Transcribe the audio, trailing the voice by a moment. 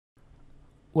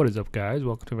What is up, guys?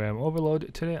 Welcome to RAM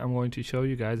Overload. Today I'm going to show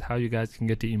you guys how you guys can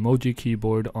get the emoji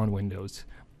keyboard on Windows.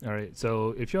 Alright,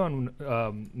 so if you're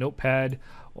on Notepad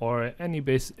or any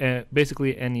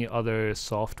basically any other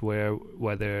software,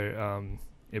 whether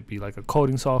it be like a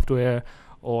coding software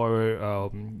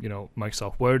or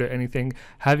Microsoft Word or anything,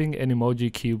 having an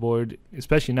emoji keyboard,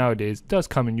 especially nowadays, does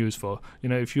come in useful.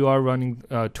 If you are running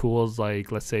tools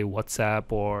like, let's say, WhatsApp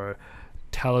or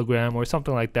Telegram or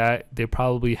something like that, they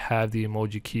probably have the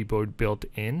emoji keyboard built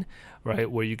in, right,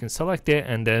 where you can select it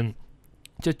and then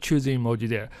just choose the emoji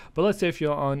there. But let's say if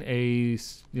you're on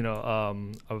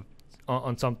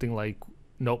on something like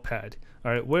Notepad,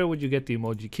 all right, where would you get the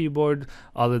emoji keyboard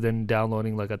other than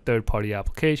downloading like a third-party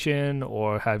application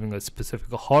or having a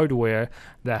specific hardware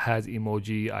that has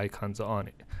emoji icons on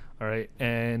it? All right,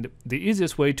 and the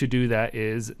easiest way to do that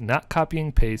is not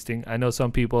copying pasting. I know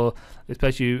some people,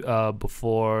 especially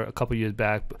before a couple years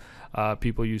back,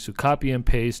 people used to copy and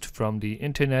paste from the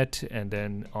internet and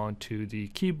then onto the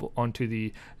keyboard, onto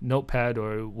the notepad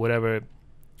or whatever,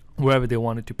 wherever they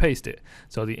wanted to paste it.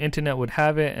 So the internet would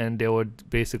have it, and they would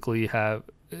basically have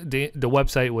the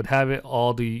website would have it,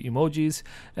 all the emojis,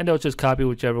 and they'll just copy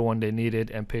whichever one they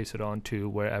needed and paste it on to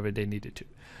wherever they needed to.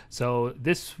 So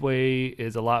this way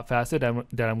is a lot faster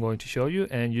that I'm going to show you,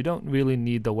 and you don't really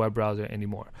need the web browser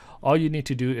anymore. All you need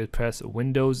to do is press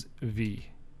Windows V.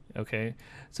 Okay,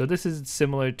 so this is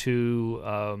similar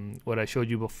to what I showed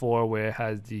you before, where it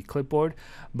has the clipboard,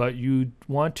 but you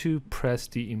want to press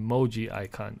the emoji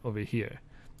icon over here.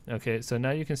 Okay, so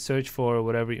now you can search for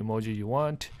whatever emoji you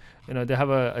want. They have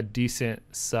a decent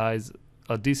size,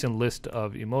 a decent list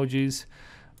of emojis,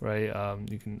 right?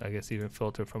 You can, I guess, even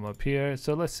filter from up here.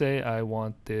 So let's say I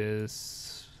want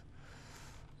this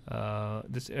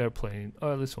this airplane,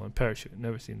 or this one, parachute.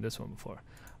 Never seen this one before,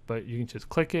 but you can just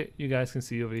click it. You guys can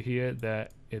see over here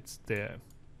that it's there,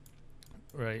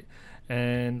 right?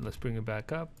 And let's bring it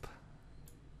back up.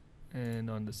 And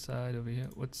on the side over here,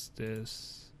 what's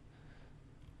this?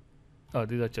 Oh,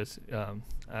 these are just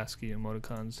ASCII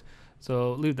emoticons.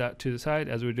 So leave that to the side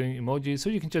as we're doing emojis. So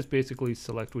you can just basically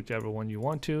select whichever one you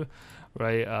want to,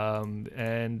 right?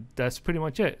 And that's pretty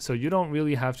much it. So you don't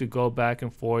really have to go back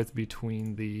and forth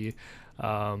between the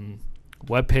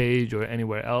web page or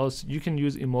anywhere else. You can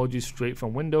use emojis straight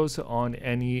from Windows on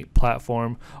any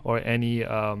platform or any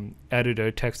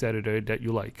editor, text editor that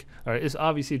you like. All right, it's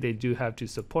obviously they do have to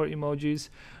support emojis,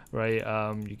 right?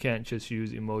 You can't just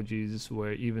use emojis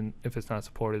where even if it's not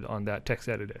supported on that text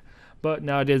editor. But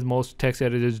nowadays most text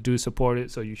editors do support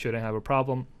it, so you shouldn't have a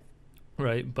problem.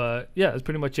 Right, but yeah, that's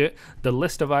pretty much it. The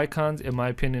list of icons, in my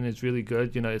opinion, is really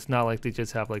good. It's not like they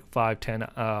just have like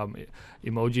 5-10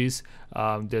 emojis.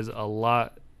 There's a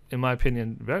lot, in my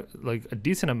opinion, like a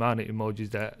decent amount of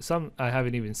emojis that some I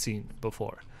haven't even seen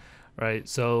before. Right,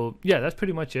 so yeah, that's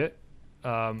pretty much it.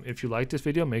 If you like this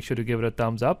video, make sure to give it a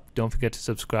thumbs up. Don't forget to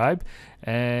subscribe,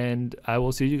 and I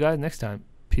will see you guys next time.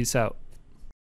 Peace out.